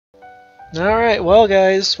Alright, well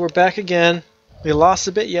guys, we're back again. We lost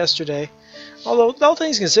a bit yesterday. Although, all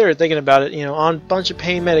things considered, thinking about it, on a bunch of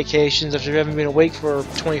pain medications after having been awake for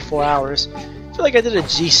 24 hours, I feel like I did a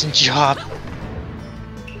decent job.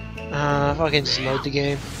 If I can just load the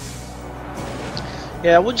game.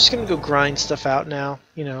 Yeah, we're just gonna go grind stuff out now.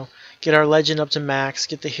 Get our legend up to max,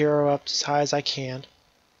 get the hero up as high as I can.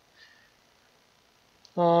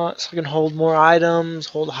 So I can hold more items,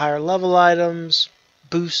 hold higher level items,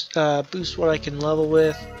 boost what I can level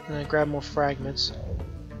with, and then grab more fragments.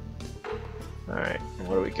 Alright,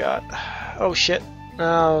 what do we got? Oh shit.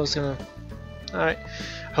 I was gonna... Alright.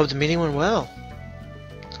 Hope the meeting went well.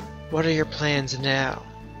 What are your plans now?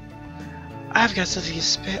 I've got some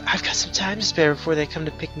time to spare before they come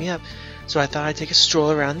to pick me up, so I thought I'd take a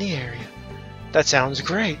stroll around the area. That sounds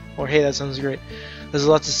great. Or hey, that sounds great. There's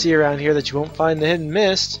a lot to see around here that you won't find in the Hidden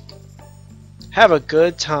Mist. Have a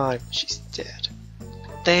good time. She's dead.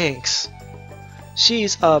 Thanks.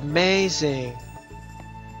 She's amazing.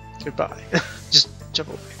 Goodbye. Just jump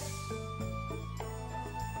away.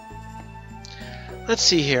 Let's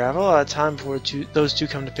see here. I have a lot of time before those two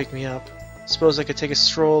come to pick me up. Suppose I could take a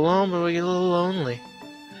stroll alone, but we get a little lonely.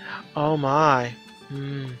 Oh my.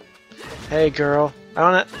 Hey girl.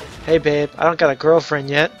 Hey babe. I don't got a girlfriend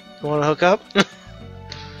yet. You wanna hook up?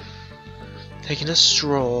 Taking a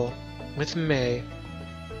stroll with May.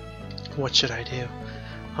 What should I do?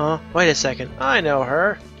 Huh? Wait a second. I know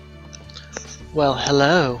her. Well,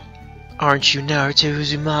 hello. Aren't you Naruto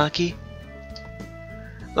Uzumaki?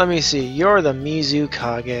 Let me see. You're the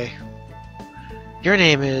Mizukage. Your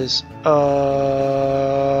name is...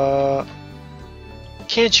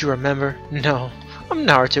 Can't you remember? No. I'm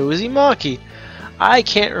Naruto Uzumaki. I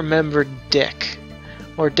can't remember dick.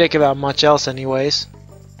 Or dick about much else anyways.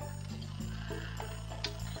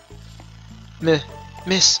 Miss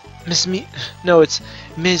Mizukage?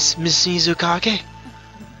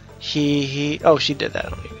 Oh, she did that. I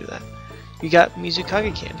don't need to do that. You got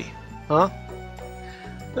Mizukage candy. Huh?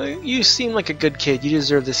 You seem like a good kid. You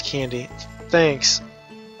deserve this candy. Thanks.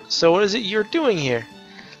 So what is it you're doing here?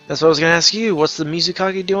 That's what I was going to ask you. What's the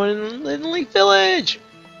Mizukage doing in Little Leaf Village?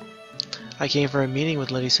 I came for a meeting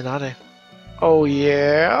with Lady Tsunade. Oh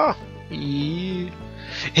yeah? Yeah.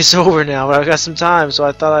 It's over now, but I've got some time, so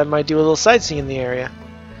I thought I might do a little sightseeing in the area.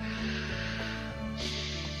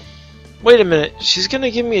 Wait a minute, she's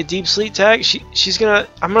gonna give me a deep sleep tag?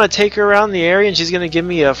 I'm gonna take her around the area and she's gonna give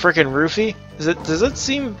me a frickin' roofie? Does it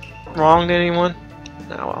seem wrong to anyone?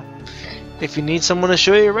 Oh well. If you need someone to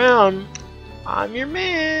show you around, I'm your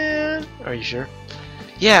man. Are you sure?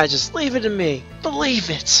 Yeah, just leave it to me. Believe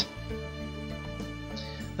it.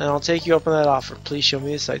 And I'll take you up on that offer. Please show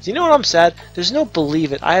me the sights. You know what I'm sad? There's no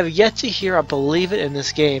believe it. I have yet to hear a believe it in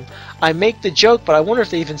this game. I make the joke, but I wonder if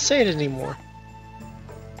they even say it anymore.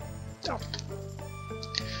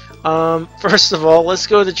 Oh. First of all, let's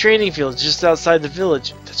go to the training field just outside the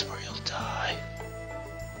village. That's where you'll die.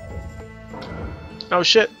 Oh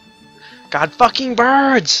shit. God fucking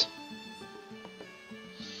birds!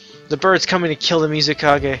 The bird's coming to kill the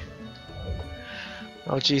Mizukage.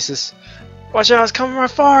 Oh Jesus. Watch out, it's coming from my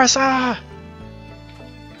forest! Ah!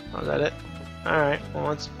 Oh, is that it? Alright, well,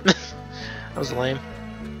 let's... that was lame.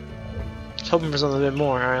 Just hoping for something a bit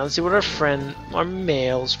more. Alright, let's see what our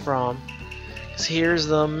mail's from. Cause here's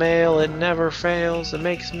the mail, it never fails. It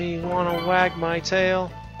makes me wanna wag my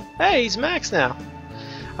tail. Hey, he's Max now!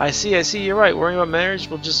 I see, you're right. Worrying about marriage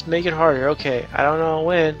will just make it harder. Okay, I don't know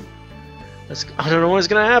when. I don't know when it's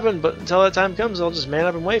gonna happen, but until that time comes, I'll just man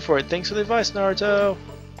up and wait for it. Thanks for the advice, Naruto!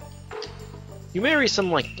 You marry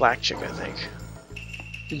some, like, black chick, I think.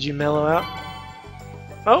 Did you mellow out?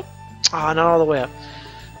 Oh! Ah, not all the way up.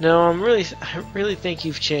 No, I really think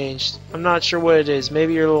you've changed. I'm not sure what it is.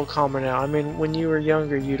 Maybe you're a little calmer now. I mean, when you were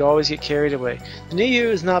younger, you'd always get carried away. The new you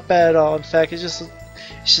is not bad at all. In fact, it's just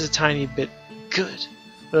a tiny bit good.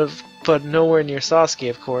 But nowhere near Sasuke,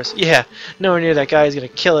 of course. Yeah, nowhere near that guy who's gonna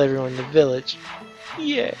kill everyone in the village.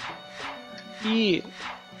 Yeah. Yeah.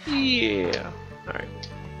 Yeah. Alright.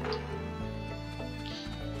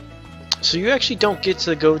 So you actually don't get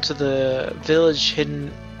to go to the village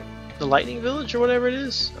hidden... The lightning village or whatever it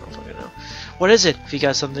is? I don't fucking know. What is it? If you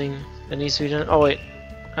got something that needs to be done... Oh wait.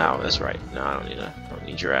 Oh, that's right. No, I don't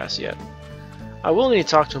need your ass yet. I will need to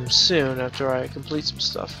talk to him soon after I complete some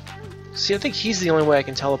stuff. See, I think he's the only way I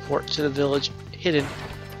can teleport to the village hidden.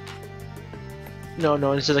 No,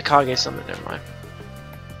 into the Kage Summit. Never mind.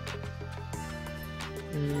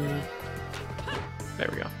 There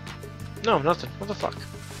we go. No, nothing. What the fuck?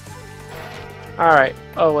 Alright.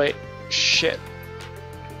 Oh, wait. Shit.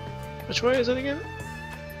 Which way is it again?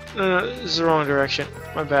 No, this is the wrong direction.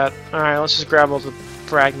 My bad. Alright, let's just grab all the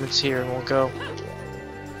fragments here and we'll go.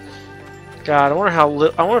 God, I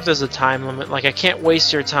wonder if there's a time limit. Like, I can't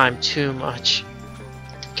waste your time too much.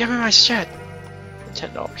 Give me my shit.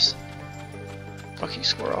 $10. Fuck you,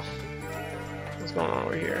 squirrel. What's going on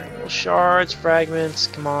over here? Little shards, fragments.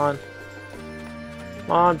 Come on.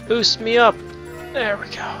 Come on, boost me up. There we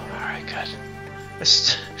go. Alright, good.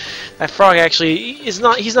 That frog actually is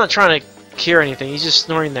not. He's not trying to cure anything. He's just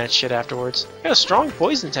snoring that shit afterwards. Got a strong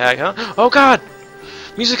poison tag, huh? Oh god!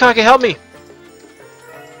 Mizukage, help me!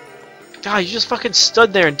 God, you just fucking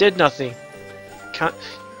stood there and did nothing.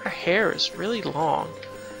 Her hair is really long.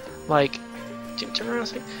 Like, turn around and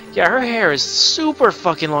say, yeah, her hair is super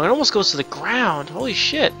fucking long. It almost goes to the ground. Holy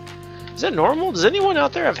shit! Is that normal? Does anyone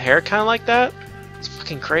out there have hair kind of like that? It's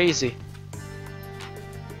fucking crazy.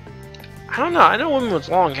 I don't know. I know women with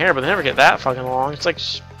long hair, but they never get that fucking long. It's like,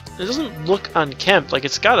 it doesn't look unkempt. Like,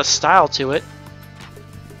 it's got a style to it.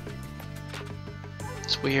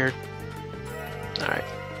 It's weird. Alright.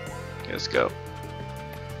 Let's go.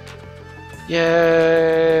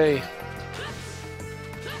 Yay!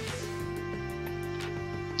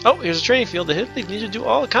 Oh, here's a training field. The Hippies need to do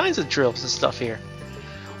all kinds of drills and stuff here.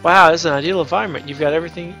 Wow, this is an ideal environment. You've got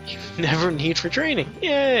everything you never need for training.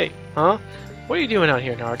 Yay! Huh? What are you doing out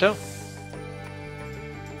here, Naruto?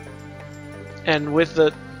 And with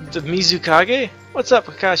the Mizukage? What's up,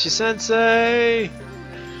 Kakashi-sensei?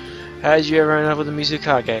 How'd you ever end up with the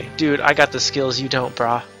Mizukage? Dude, I got the skills you don't,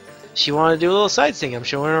 brah. She wanted to do a little sightseeing. I'm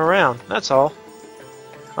showing her around. That's all.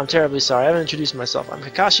 I'm terribly sorry. I haven't introduced myself. I'm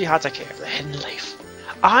Kakashi Hatake of the Hidden Leaf.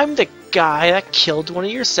 I'm the guy that killed one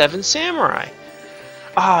of your 7 samurai.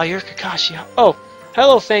 Ah, you're Kakashi. Oh,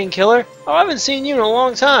 hello, Fang Killer. Oh, I haven't seen you in a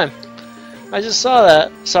long time. I just saw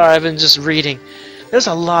that. Sorry, I've been just reading. There's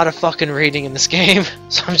a lot of fucking reading in this game,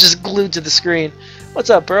 so I'm just glued to the screen. What's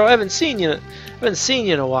up, bro? I haven't seen you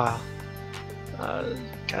in a while.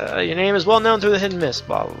 Your name is well known through the hidden mist.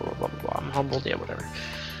 Blah blah blah blah blah. I'm humbled. Yeah, whatever.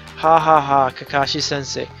 Ha ha ha. Kakashi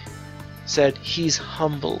Sensei said he's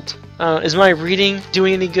humbled. Is my reading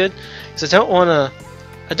doing any good? Because I don't want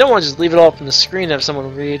to just leave it all up on the screen and have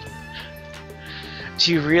someone read.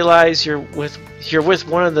 Do you realize you're with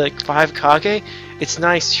one of the 5 Kage? It's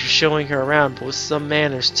nice you're showing her around, but with some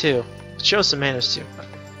manners too. Show some manners too.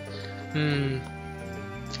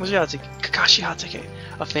 Kakashi Hatake,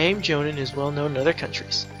 a famed jonin who's well known in other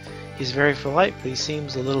countries. He's very polite, but he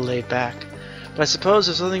seems a little laid back. But I suppose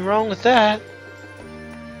there's nothing wrong with that.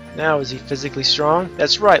 Now, is he physically strong?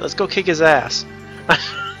 That's right, let's go kick his ass.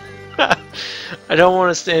 I don't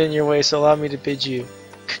want to stand in your way, so allow me to bid you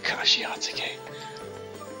Kakashi Hatake.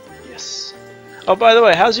 Yes. Oh, by the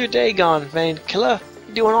way, how's your day gone, famed killer?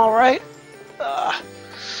 You doing alright?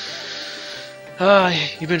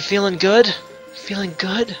 You been feeling good? Feeling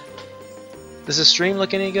good? Does the stream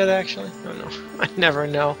look any good, actually? I don't know. I never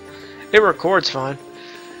know. It records fine.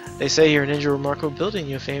 They say you're a ninja remarkable ability and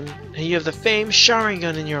you have the famed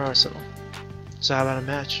Sharingan in your arsenal. So how about a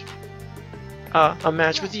match? A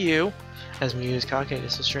match with you? As Mizukage,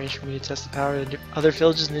 it's so strange for me to test the power of other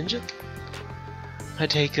villages ninja. I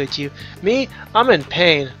take good to you. Me? I'm in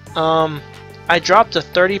pain. I dropped a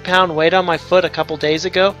 30-pound weight on my foot a couple days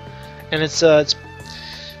ago, and I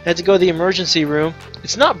had to go to the emergency room.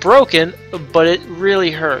 It's not broken, but it really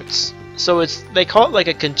hurts. So they call it like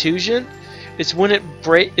a contusion. It's when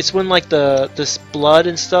it's when like this blood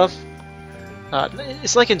and stuff.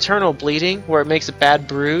 It's like internal bleeding where it makes a bad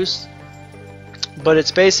bruise. But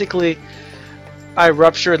it's basically I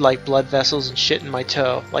ruptured like blood vessels and shit in my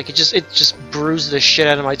toe. Like it just bruised the shit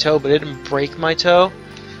out of my toe, but it didn't break my toe.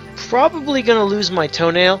 Probably gonna lose my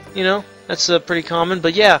toenail. You know, that's pretty common.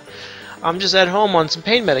 But yeah, I'm just at home on some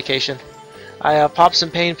pain medication. I popped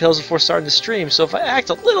some pain pills before starting the stream, so if I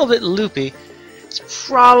act a little bit loopy, it's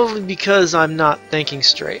probably because I'm not thinking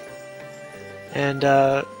straight. And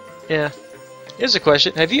yeah. Here's a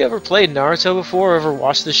question: have you ever played Naruto before or ever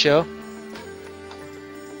watched the show?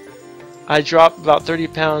 I dropped about 30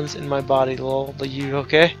 pounds in my body, lol. Are you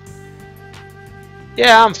okay?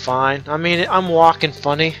 Yeah, I'm fine. I mean, I'm walking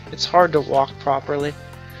funny. It's hard to walk properly.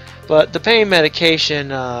 But the pain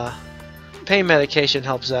medication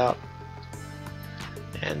helps out.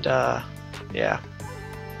 And, yeah.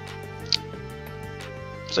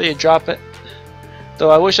 So you drop it.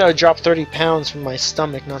 Though I wish I would drop 30 pounds from my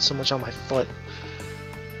stomach, not so much on my foot.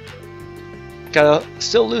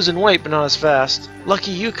 Still losing weight, but not as fast.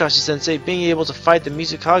 Lucky you, Kashi-sensei, being able to fight the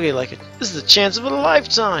Mizukage like it. This is the chance of a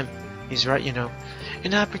lifetime! He's right, you know.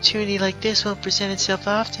 An opportunity like this won't present itself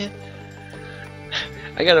often.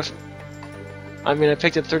 I mean, I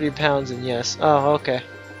picked up 30 pounds, and yes. Oh, okay.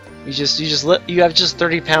 You have just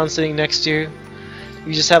 30 pounds sitting next to you.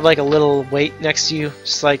 You just have like a little weight next to you,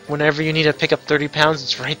 just like whenever you need to pick up 30 pounds,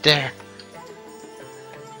 it's right there.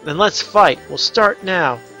 Then let's fight. We'll start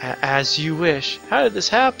now. As you wish. How did this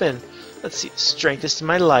happen? Let's see. Strength is to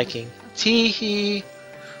my liking. Tee-hee.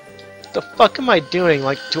 What the fuck am I doing?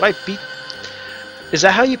 Like, do I beat... Is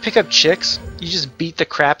that how you pick up chicks? You just beat the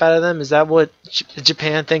crap out of them? Is that what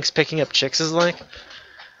Japan thinks picking up chicks is like?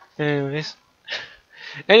 Anyways.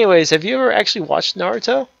 Anyways, have you ever actually watched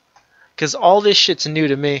Naruto? Because all this shit's new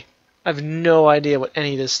to me. I have no idea what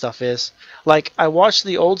any of this stuff is. Like, I watched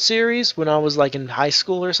the old series when I was like in high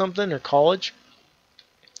school or something, or college.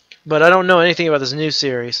 But I don't know anything about this new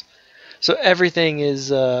series. So everything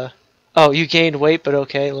is, oh, you gained weight, but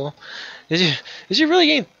okay, well. Did you really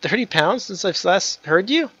gain 30 pounds since I've last heard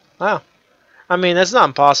you? Wow. I mean, that's not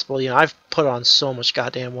impossible. You know, I've put on so much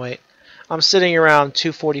goddamn weight. I'm sitting around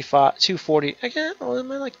 245, 240. Again, oh,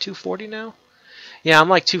 am I like 240 now? Yeah, I'm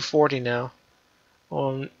like 240 now.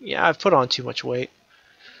 Yeah, I've put on too much weight.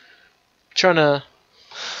 Trying to...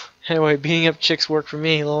 Anyway, beating up chicks work for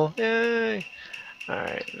me, lol. Yay!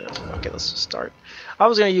 Alright, no, okay, let's just start. I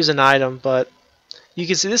was going to use an item, but... You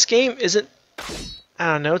can see this game isn't...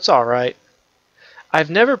 I don't know, it's alright. I've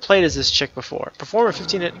never played as this chick before. Perform a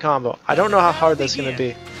 15-hit combo. I don't know how hard that's going to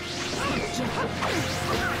be.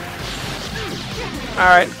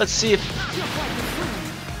 Alright, let's see if...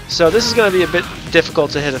 So this is going to be a bit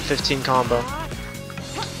difficult to hit a 15 combo.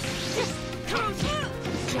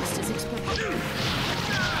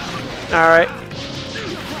 Alright.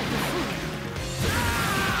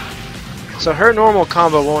 So her normal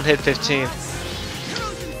combo won't hit 15.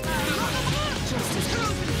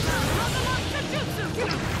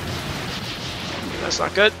 That's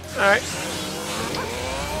not good. Alright.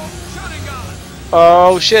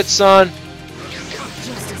 Oh shit, son.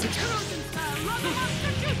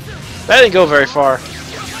 That didn't go very far.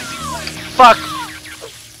 Fuck!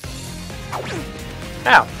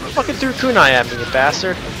 Ow. Fucking threw kunai at me, you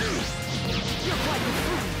bastard.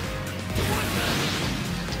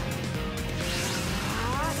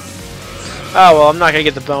 Oh well, I'm not gonna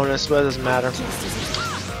get the bonus, but it doesn't matter.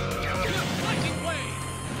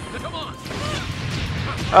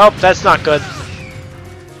 Oh, that's not good.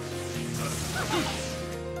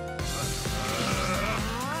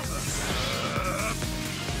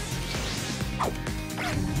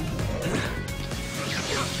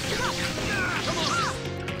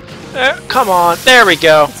 Come on, there we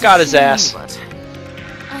go. Got his ass.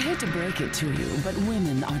 I hate to break it to you, but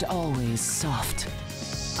women aren't always soft.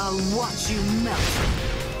 I'll watch you melt.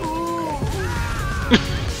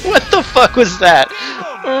 What the fuck was that?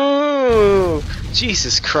 Ooh,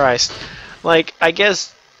 Jesus Christ. Like, I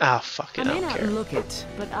guess... Oh, fuck it, I don't care. Look it,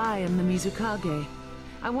 but I am the Mizukage.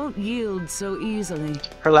 I won't yield so easily.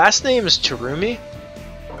 Her last name is Terumi?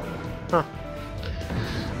 Huh.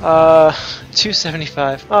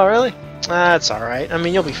 275. Oh, really? That's alright. I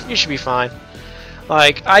mean, you should be fine.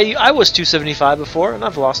 Like, I was 275 before, and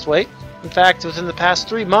I've lost weight. In fact, within the past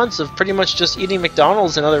 3 months of pretty much just eating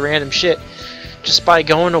McDonald's and other random shit, just by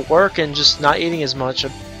going to work and just not eating as much,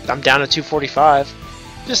 I'm down to 245.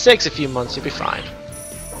 Just takes a few months, you'll be fine.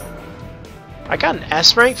 I got an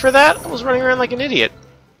S rank for that? I was running around like an idiot.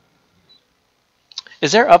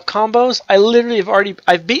 Is there up combos? I literally have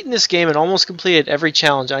I've beaten this game and almost completed every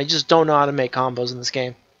challenge, and I just don't know how to make combos in this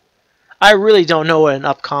game. I really don't know what an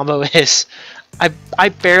up combo is. I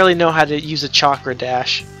barely know how to use a chakra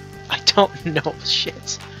dash. I don't know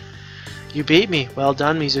shit. You beat me. Well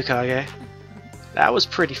done, Mizukage. That was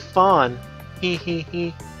pretty fun. He.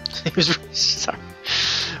 He was really sorry.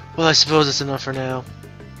 Well, I suppose it's enough for now.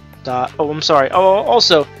 Dot. Oh, I'm sorry. Oh,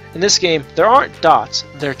 also, in this game, there aren't dots.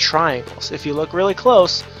 They're triangles. If you look really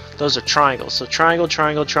close, those are triangles. So triangle,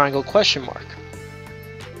 triangle, triangle, question mark.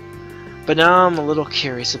 But now I'm a little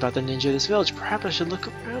curious about the ninja of this village. Perhaps I should look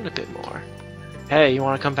around a bit more. Hey, you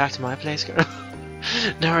want to come back to my place, girl?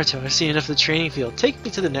 Naruto, I've seen enough of the training field. Take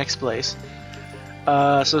me to the next place.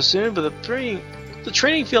 So soon, but the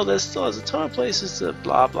training field still has a ton of places to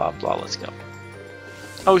blah blah blah. Let's go.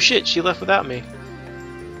 Oh shit, she left without me.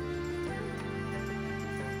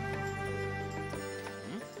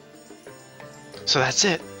 So that's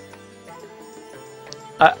it.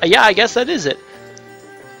 Yeah, I guess that is it.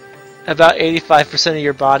 About 85% of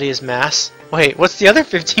your body is mass. Wait, what's the other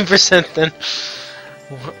 15% then?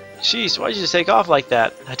 Jeez, why'd you just take off like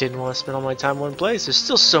that? I didn't want to spend all my time in one place. There's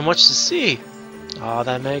still so much to see. Oh,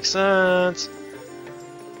 that makes sense.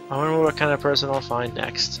 I wonder what kind of person I'll find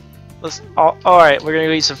next. Alright, we're gonna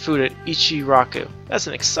go eat some food at Ichiraku. That's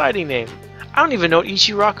an exciting name. I don't even know what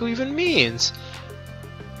Ichiraku even means.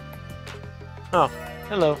 Oh,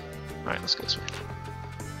 hello. Alright, let's go this way.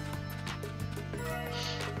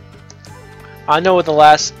 I know what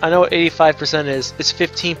I know what 85% is. It's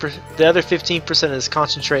 15%. The other 15% is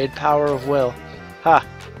concentrated power of will. Ha.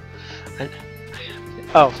 And,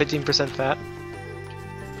 oh, 15% fat.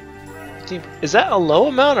 15, is that a low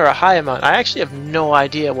amount or a high amount? I actually have no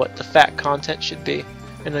idea what the fat content should be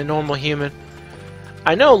in a normal human.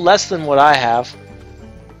 I know less than what I have,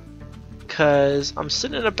 cause I'm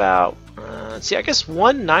sitting at about. Let's see. I guess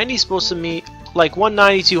 190 is supposed to be like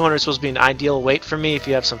 190, 200 is supposed to be an ideal weight for me if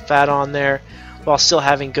you have some fat on there, while still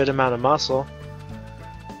having good amount of muscle.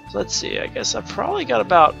 So let's see. I guess I've probably got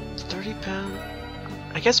about 30 pounds.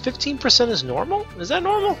 I guess 15% is normal. Is that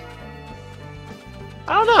normal?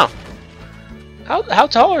 I don't know. How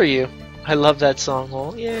tall are you? I love that song.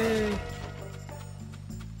 Oh, yay!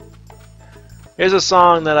 Here's a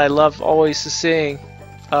song that I love always to sing.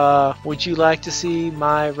 Would you like to see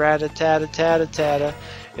my rat-a-tat-a-tat-a-tat-a?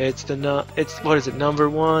 It's what is it? Number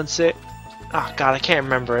 1 6. Oh God, I can't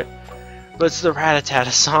remember it. But it's the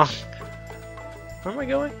rat-a-tat-a song. Where am I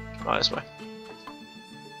going? Oh, this way.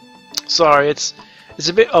 Sorry, it's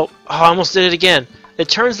a bit. Oh, I almost did it again. It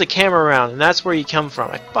turns the camera around, and that's where you come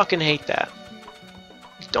from. I fucking hate that.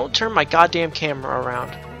 Don't turn my goddamn camera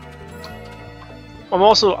around. I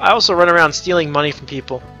also run around stealing money from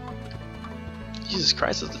people. Jesus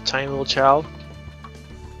Christ, that's a tiny little child.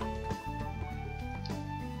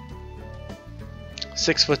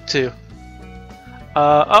 6'2".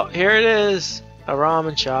 Oh, here it is, a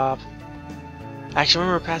ramen shop. Actually, I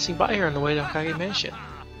remember passing by here on the way to Hokage Mansion.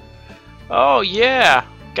 Oh yeah,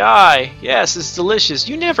 Guy. Yes, it's delicious.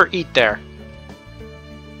 You never eat there.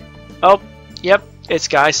 Oh, yep, it's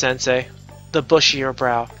Guy Sensei. The bushier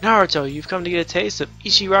brow. Naruto, you've come to get a taste of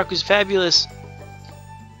Ichiraku's fabulous.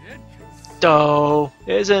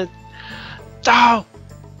 Isn't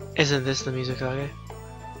this the Mizukage?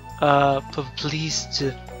 Please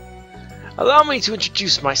to allow me to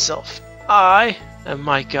introduce myself. I am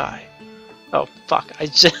my Guy. Oh fuck, I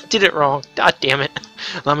just did it wrong. God damn it.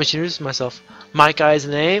 Allow me to introduce myself. My Guy is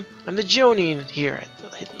the name. I'm the Jonin here at the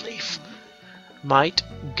Hidden Leaf. Might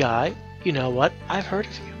Guy, you know what? I've heard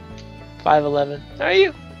of you. 5'11". Are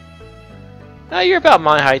you? You're about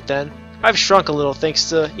my height then. I've shrunk a little thanks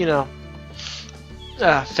to, you know,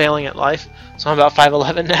 failing at life. So I'm about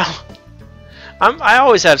 5'11" now. I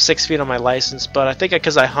always have 6 feet on my license, but I think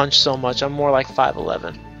because I hunch so much, I'm more like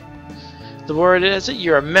 5'11". The word is that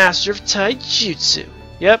you're a master of taijutsu.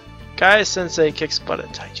 Yep, Guy Sensei kicks butt at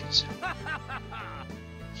taijutsu.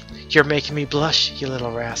 You're making me blush, you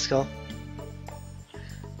little rascal.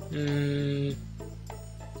 He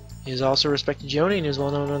is also a respected Jonin and is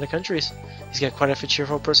well known in other countries. He's got quite a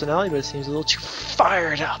cheerful personality, but it seems a little too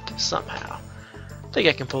fired up somehow. I think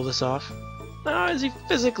I can pull this off. Oh, is he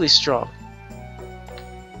physically strong?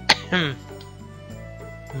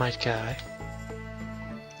 Might Guy.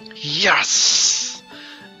 Yes!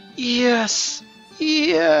 Yes!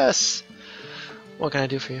 Yes! What can I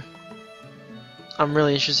do for you? I'm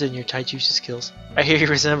really interested in your taijutsu skills. I hear you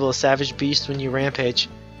resemble a savage beast when you rampage.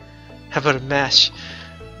 How about a match?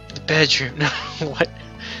 The bedroom. No, what?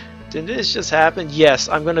 Did this just happen? Yes,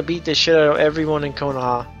 I'm gonna beat the shit out of everyone in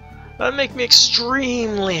Konoha. That'll make me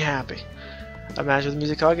extremely happy. A match with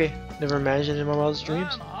Mizukage. Never imagined in my wildest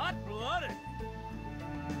dreams.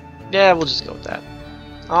 Yeah, we'll just go with that.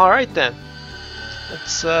 Alright then.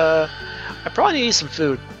 Let's I probably need some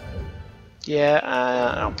food. Yeah,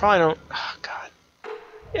 I probably don't. Oh god.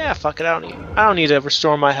 Yeah, fuck it. I don't need to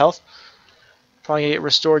restore my health. Probably gonna get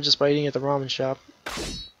restored just by eating at the ramen shop.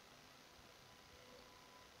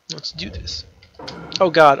 Let's do this. Oh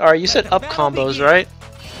god. Alright, you said up combos, right?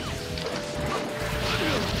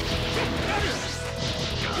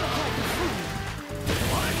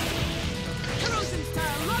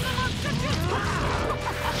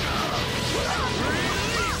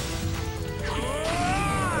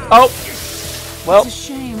 Oh! Well. It's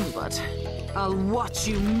a shame, but I'll watch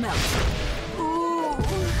you melt. Ooh.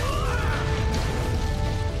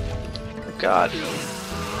 Oh god.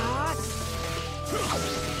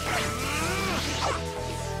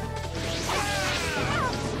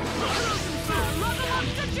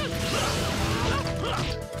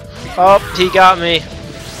 Oh, he got me.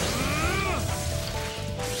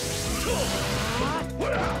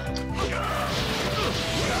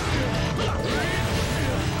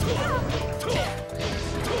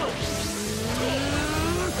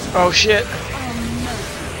 Oh shit.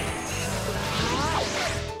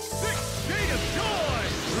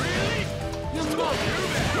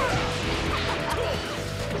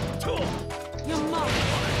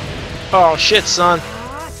 Oh shit, son.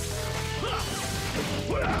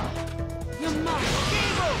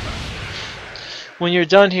 When you're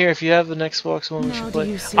done here, if you have an Xbox One, we should Now do play.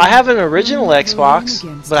 you see I have an original I'm never Xbox,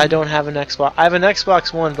 alone against but I you. don't have an Xbox. I have an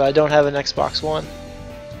Xbox One, but I don't have an Xbox One.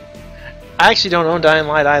 I actually don't own Dying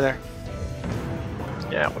Light either.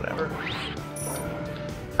 Yeah, whatever.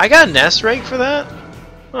 I got an S rank for that?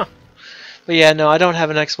 Huh. But yeah, no, I don't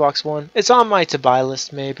have an Xbox One. It's on my to-buy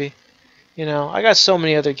list, maybe. You know, I got so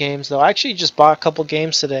many other games, though. I actually just bought a couple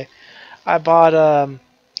games today. I bought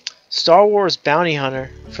Star Wars Bounty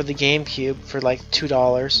Hunter for the GameCube for like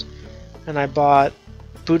 $2. And I bought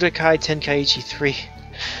Budokai Tenkaichi 3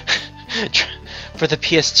 for the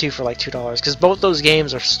PS2 for like $2. Because both those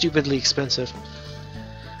games are stupidly expensive.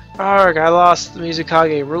 Arg, I lost the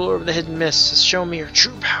Mizukage, ruler of the hidden mists. Show me your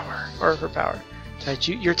true power. Or her power.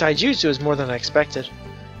 Your taijutsu is more than I expected.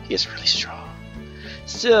 He is really strong.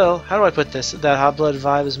 Still, how do I put this? That hot blood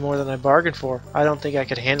vibe is more than I bargained for. I don't think I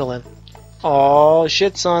could handle him. Oh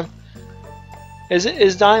shit, son.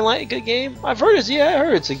 Is Dying Light a good game? I heard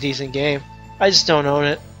it's a decent game. I just don't own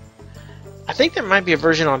it. I think there might be a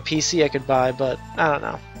version on PC I could buy, but I don't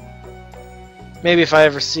know. Maybe if I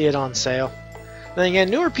ever see it on sale. Then again,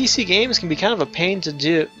 newer PC games can be kind of a pain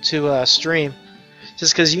to stream,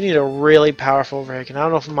 just because you need a really powerful rig, and I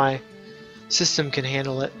don't know if my system can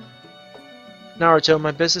handle it. Naruto,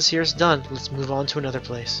 my business here is done. Let's move on to another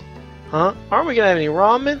place. Huh? Aren't we gonna have any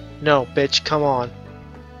ramen? No, bitch, come on.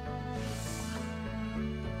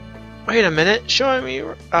 Wait a minute, showing me.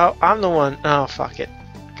 Oh, I'm the one. Oh, fuck it.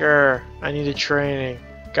 Grr, I needed training.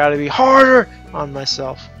 Gotta be harder on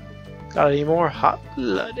myself. Gotta be more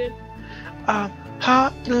hot-blooded.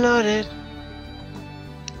 Hot-blooded.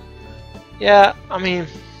 Yeah, I mean,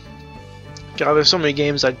 God, there's so many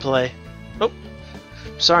games I'd play. Oh,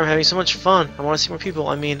 sorry, I'm having so much fun. I want to see more people.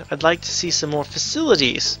 I mean, I'd like to see some more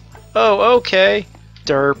facilities. Oh, okay.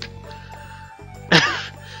 Derp.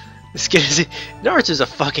 This kid is... Naruto's a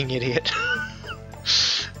fucking idiot.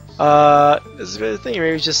 This is the thing,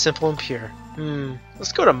 maybe it's just simple and pure.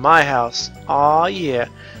 Let's go to my house. Aw, yeah.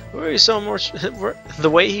 Worries so much. The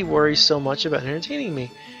way he worries so much about entertaining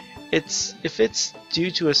me. If it's due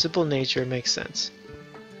to a simple nature, it makes sense.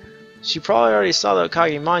 She probably already saw the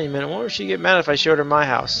Okage monument. I wonder if she'd get mad if I showed her my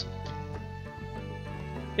house.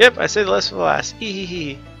 Yep, I say the less for the last.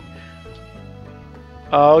 Hee.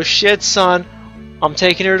 Oh shit, son. I'm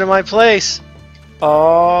taking her to my place.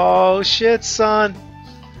 Oh shit, son.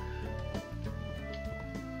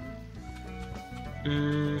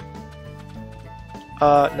 No,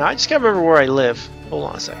 I just can't remember where I live. Hold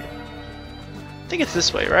on a second. I think it's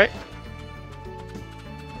this way, right?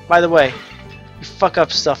 By the way, you fuck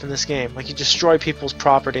up stuff in this game. Like you destroy people's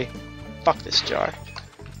property. Fuck this jar.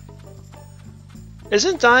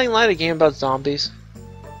 Isn't Dying Light a game about zombies?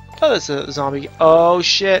 I thought it's a zombie. Oh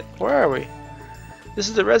shit, where are we? This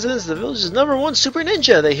is the residence of the village's #1 super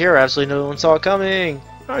ninja. They hear absolutely no one saw it coming.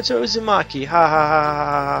 Naruto Uzumaki. Ha ha ha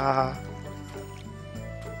ha ha.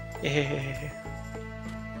 Yeah.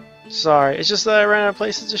 Sorry, it's just that I ran out of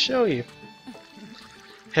places to show you.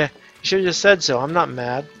 Heh, you should have just said so. I'm not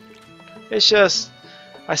mad. It's just,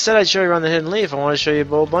 I said I'd show you around the hidden leaf. I want to show you a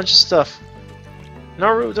whole bunch of stuff.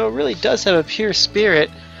 Naruto really does have a pure spirit.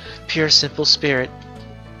 Pure, simple spirit.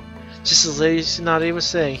 Just as Lady Tsunade was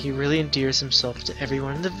saying, he really endears himself to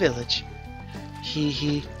everyone in the village.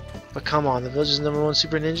 He. But come on, the village's #1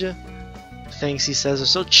 super ninja? The things he says are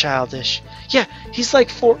so childish. Yeah, he's like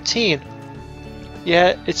 14.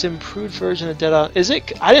 Yeah, it's an improved version of Dead Island. Is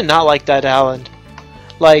it? I did not like Dead Island.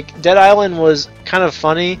 Like, Dead Island was kind of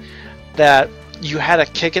funny that you had a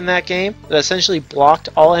kick in that game that essentially blocked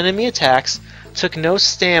all enemy attacks, took no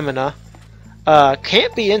stamina,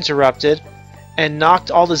 can't be interrupted, and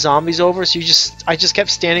knocked all the zombies over. So I just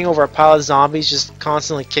kept standing over a pile of zombies, just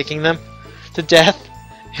constantly kicking them to death.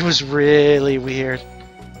 It was really weird.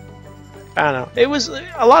 I don't know. It was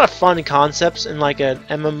a lot of fun concepts in like an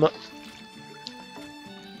MMO.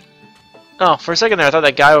 Oh, for a second there, I thought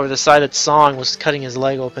that guy over the side of the song was cutting his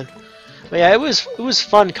leg open. But yeah, it was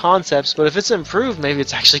fun concepts. But if it's improved, maybe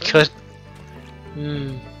it's actually good.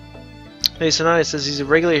 Hey, Tsunade says he's a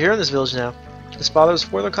regular here in this village now. His father was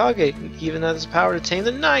for the Kage, even has the power to tame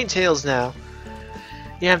the Nine Tails now.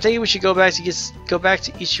 Yeah, I'm thinking we should go back to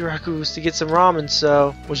Ichiraku's to get some ramen.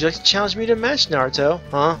 So, would you like to challenge me to a match, Naruto?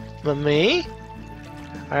 Huh? But me?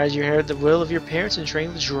 I heard you inherit the will of your parents and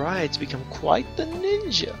train the Jiraiya to become quite the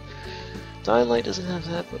ninja. Dying Light doesn't have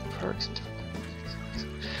that, but perks.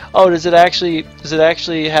 Oh, does it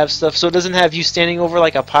actually have stuff? So it doesn't have you standing over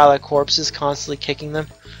like a pile of corpses, constantly kicking them.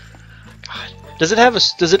 God, does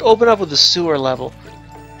it open up with a sewer level?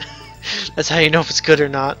 That's how you know if it's good or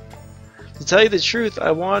not. To tell you the truth, I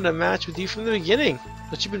wanted a match with you from the beginning,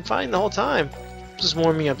 but you've been fighting the whole time. Just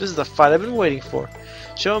warm me up. This is the fight I've been waiting for.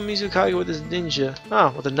 Show Mizukage what this ninja.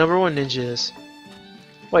 Oh, what the #1 ninja is.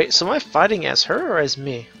 Wait, so am I fighting as her or as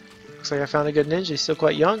me? Looks like I found a good ninja. He's still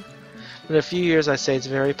quite young. In a few years, I say it's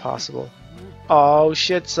very possible. Oh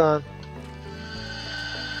shit, son.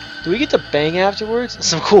 Do we get to bang afterwards?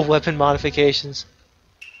 Some cool weapon modifications.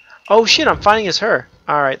 Oh shit, I'm fighting as her.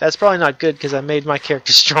 Alright, that's probably not good because I made my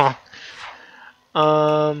character strong.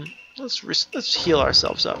 Let's heal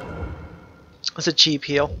ourselves up. That's a cheap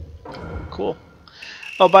heal. Cool.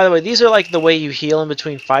 Oh, by the way, these are like the way you heal in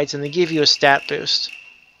between fights, and they give you a stat boost.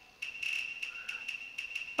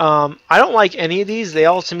 I don't like any of these. They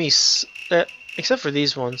all, to me, except for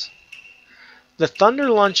these ones. The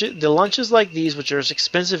the lunches like these, which are as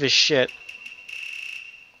expensive as shit.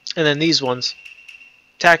 And then these ones.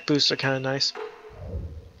 Attack boosts are kind of nice.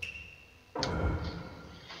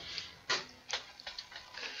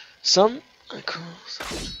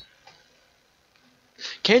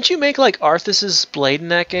 Can't you make like Arthas's blade in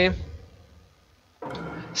that game?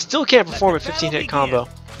 Still can't perform a 15-hit combo.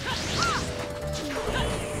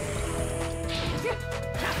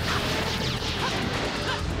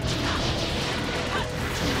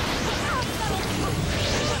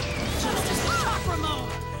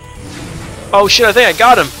 Oh shit, I think I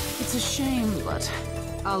got him! It's a shame, but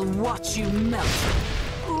I'll watch you melt.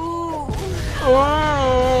 Ooh.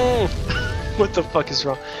 Oh. What the fuck is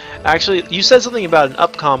wrong? Actually, you said something about an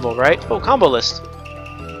up combo, right? Oh, combo list.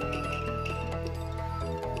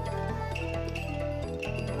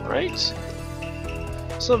 Right?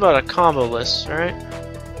 Something about a combo list, right?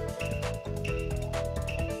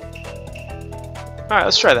 Alright,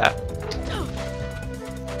 let's try that.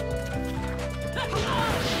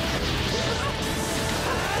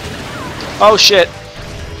 Oh shit!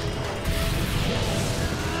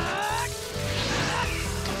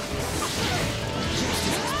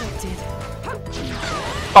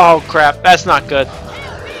 Oh crap, that's not good.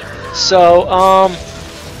 So,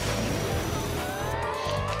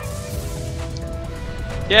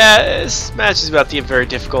 yeah, this match is about to get very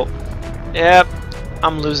difficult. Yep,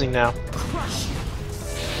 I'm losing now.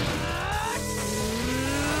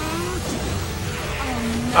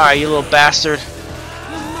 Alright, you little bastard.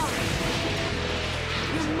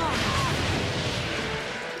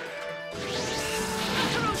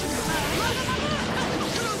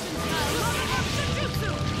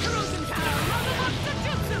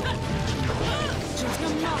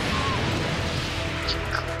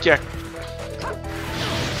 Yeah.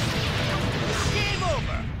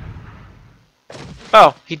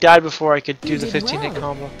 Oh, he died before I could do the 15-hit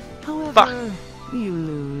combo. However, fuck. You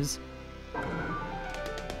lose.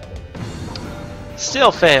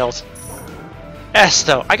 Still failed. S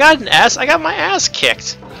though. I got an S. I got my ass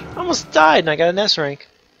kicked. I almost died and I got an S rank.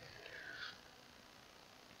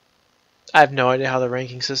 I have no idea how the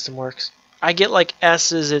ranking system works. I get like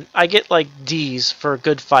S's and I get like D's for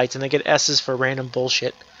good fights and I get S's for random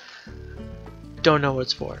bullshit. Don't know what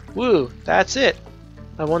it's for. Woo, that's it.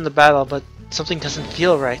 I won the battle, but something doesn't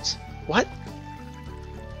feel right. What?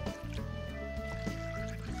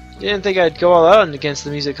 You didn't think I'd go all out against the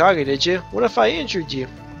Mizukage, did you? What if I injured you?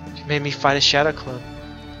 You made me fight a shadow clone.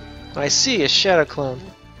 I see, a shadow clone.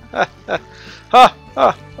 Ha ha ha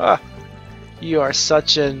ha ha. You are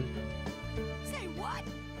such an...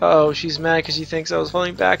 Uh-oh, she's mad because she thinks I was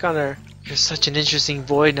falling back on her. You're such an interesting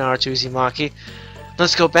boy, Naruto Uzumaki.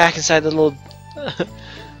 Let's go back inside the little...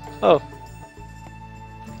 Oh.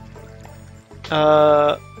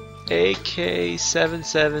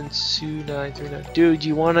 AK772939. Dude,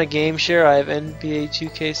 you want a game share? I have NBA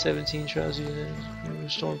 2K17 trousers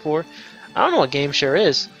Storm 4. I don't know what game share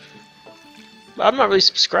is. I'm not really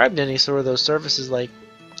subscribed to any sort of those services like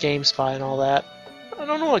GameSpy and all that. I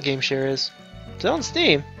don't know what game share is. Is it on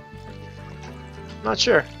Steam? Not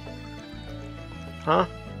sure. Huh?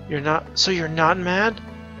 You're not... So you're not mad?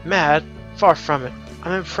 Mad? Far from it.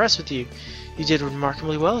 I'm impressed with you. You did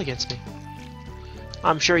remarkably well against me.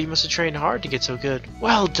 I'm sure you must have trained hard to get so good.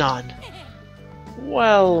 Well done.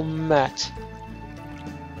 Well met.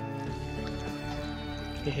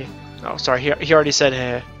 Oh, sorry. He already said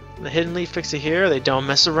hey. The hidden leaf fixer here, they don't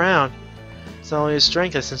mess around. It's not only his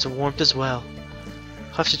strength, a sense of warmth as well.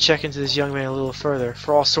 I'll have to check into this young man a little further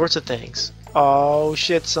for all sorts of things. Oh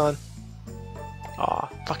shit, son. Aw,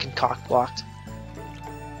 fucking cock blocked.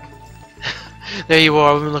 There you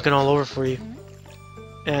are, I've been looking all over for you.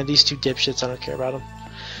 And these two dipshits, I don't care about them.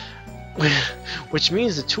 Which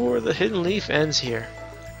means the tour of the Hidden Leaf ends here.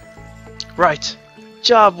 Right.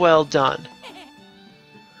 Job well done.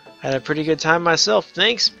 I had a pretty good time myself.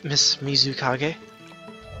 Thanks, Miss Mizukage.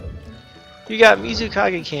 You got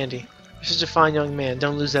Mizukage candy. You're such a fine young man.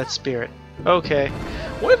 Don't lose that spirit. Okay.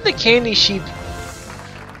 What if the candy sheep...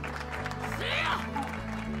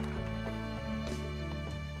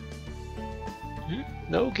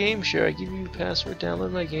 No game share. I give you password.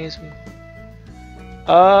 Download my games.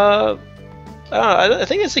 I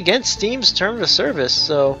think it's against Steam's terms of service,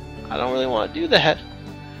 so I don't really want to do that.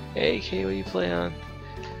 Hey, what do you play on?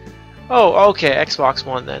 Oh, okay, Xbox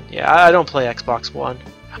One then. Yeah, I don't play Xbox One.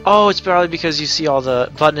 Oh, it's probably because you see all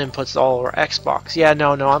the button inputs all over Xbox. Yeah,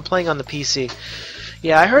 no, I'm playing on the PC.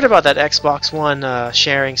 Yeah, I heard about that Xbox One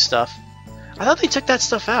sharing stuff. I thought they took that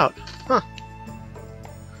stuff out. Huh.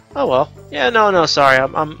 Oh well. Yeah, no, sorry.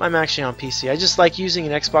 I'm actually on PC. I just like using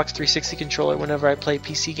an Xbox 360 controller whenever I play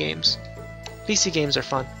PC games. PC games are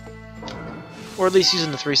fun. Or at least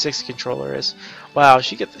using the 360 controller is. Wow,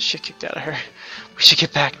 she get the shit kicked out of her. We should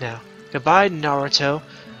get back now. Goodbye, Naruto.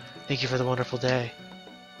 Thank you for the wonderful day.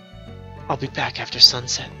 I'll be back after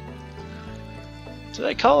sunset. Did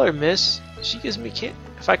I call her Miss? She gives me candy.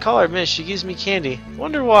 If I call her Miss, she gives me candy.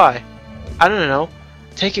 Wonder why. I don't know.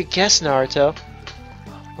 Take a guess, Naruto.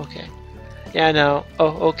 Okay. Yeah, no.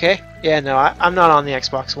 Oh, okay. Yeah, no. I'm not on the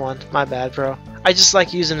Xbox One. My bad, bro. I just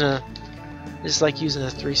like using a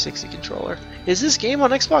 360 controller. Is this game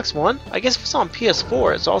on Xbox One? I guess if it's on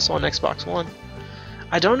PS4, it's also on Xbox One.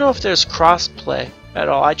 I don't know if there's crossplay at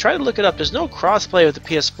all. I tried to look it up. There's no crossplay with the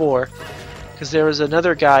PS4 because there was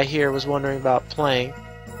another guy here was wondering about playing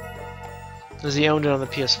because he owned it on the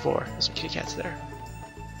PS4. There's some kitty cats there.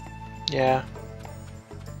 Yeah.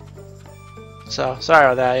 So sorry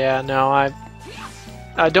about that. Yeah, no, I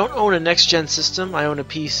don't own a next-gen system. I own a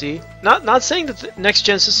PC. Not saying that the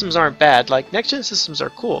next-gen systems aren't bad. Like next-gen systems are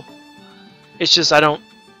cool. It's just I don't.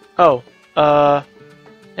 Oh,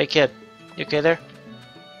 hey kid, you okay there?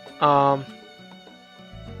 Do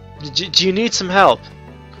you need some help?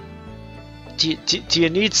 Do you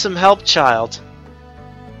need some help, child?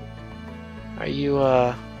 Are you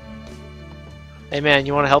Hey man,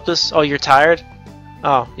 you want to help this? Oh, you're tired?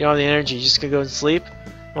 Oh, you don't have the energy. You just gonna go and sleep?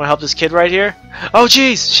 You want to help this kid right here? Oh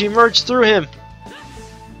jeez, she emerged through him.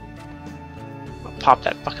 I'll pop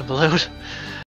that fucking balloon.